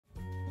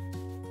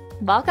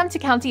Welcome to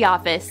County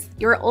Office,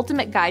 your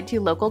ultimate guide to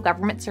local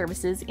government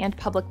services and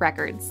public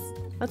records.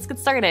 Let's get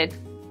started.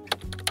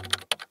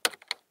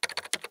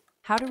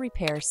 How to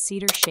repair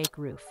Cedar shake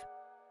roof.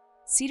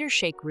 Cedar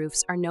shake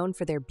roofs are known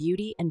for their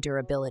beauty and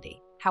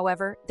durability.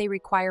 However, they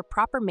require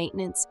proper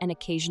maintenance and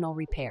occasional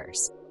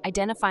repairs.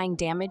 Identifying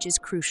damage is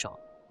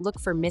crucial. Look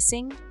for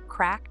missing,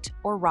 cracked,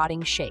 or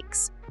rotting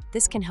shakes.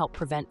 This can help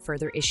prevent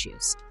further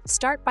issues.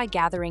 Start by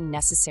gathering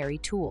necessary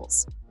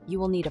tools.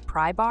 You will need a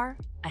pry bar,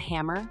 a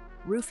hammer,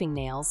 roofing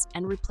nails,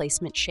 and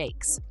replacement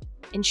shakes.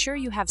 Ensure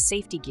you have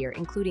safety gear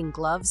including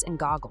gloves and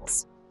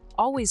goggles.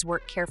 Always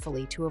work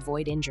carefully to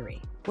avoid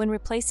injury. When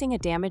replacing a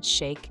damaged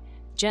shake,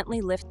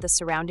 gently lift the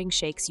surrounding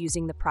shakes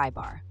using the pry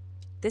bar.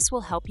 This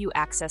will help you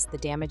access the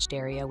damaged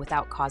area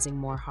without causing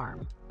more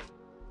harm.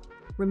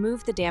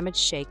 Remove the damaged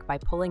shake by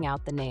pulling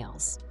out the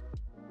nails.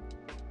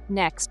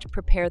 Next,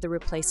 prepare the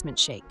replacement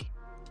shake.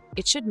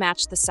 It should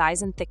match the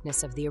size and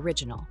thickness of the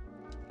original.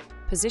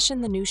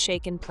 Position the new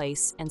shake in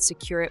place and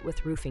secure it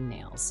with roofing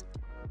nails.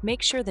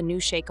 Make sure the new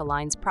shake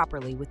aligns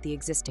properly with the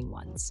existing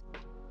ones.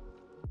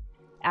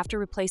 After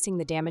replacing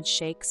the damaged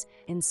shakes,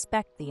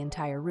 inspect the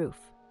entire roof.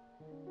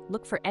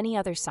 Look for any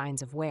other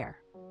signs of wear.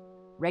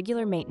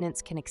 Regular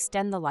maintenance can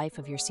extend the life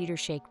of your cedar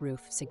shake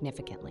roof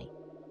significantly.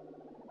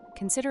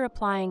 Consider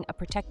applying a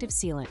protective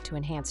sealant to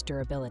enhance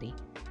durability.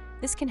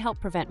 This can help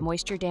prevent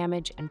moisture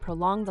damage and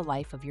prolong the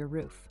life of your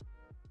roof.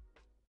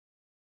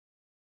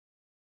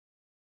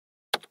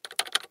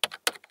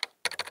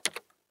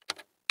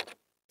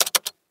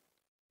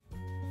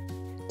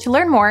 To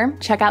learn more,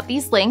 check out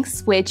these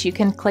links, which you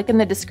can click in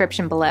the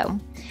description below.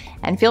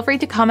 And feel free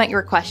to comment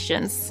your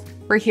questions.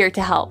 We're here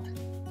to help.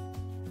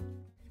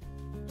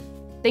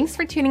 Thanks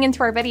for tuning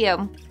into our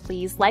video.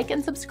 Please like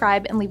and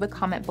subscribe and leave a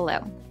comment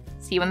below.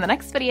 See you in the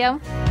next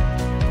video.